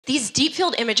These deep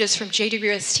field images from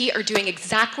JWST are doing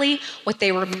exactly what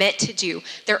they were meant to do.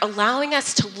 They're allowing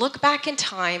us to look back in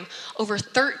time over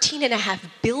 13.5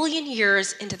 billion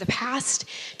years into the past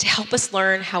to help us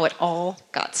learn how it all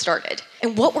got started.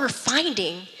 And what we're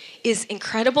finding is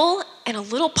incredible and a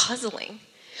little puzzling.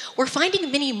 We're finding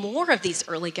many more of these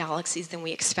early galaxies than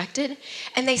we expected,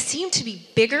 and they seem to be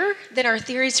bigger than our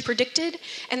theories predicted,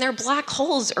 and their black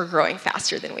holes are growing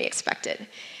faster than we expected.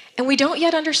 And we don't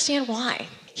yet understand why.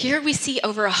 Here we see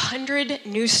over 100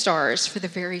 new stars for the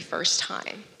very first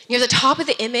time. Near the top of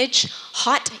the image,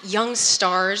 hot young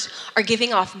stars are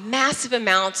giving off massive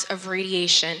amounts of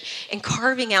radiation and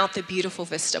carving out the beautiful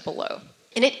vista below.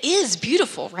 And it is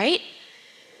beautiful, right?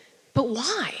 But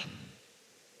why?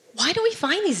 Why do we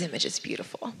find these images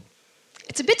beautiful?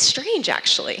 It's a bit strange,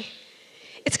 actually.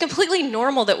 It's completely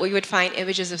normal that we would find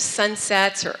images of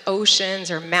sunsets or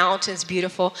oceans or mountains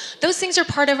beautiful. Those things are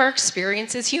part of our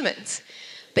experience as humans.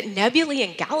 But nebulae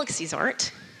and galaxies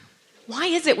aren't. Why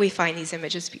is it we find these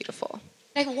images beautiful?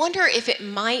 I wonder if it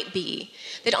might be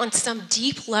that on some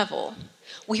deep level,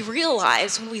 we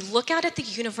realize when we look out at the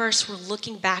universe, we're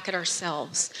looking back at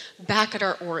ourselves, back at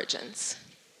our origins.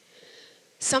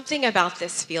 Something about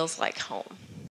this feels like home.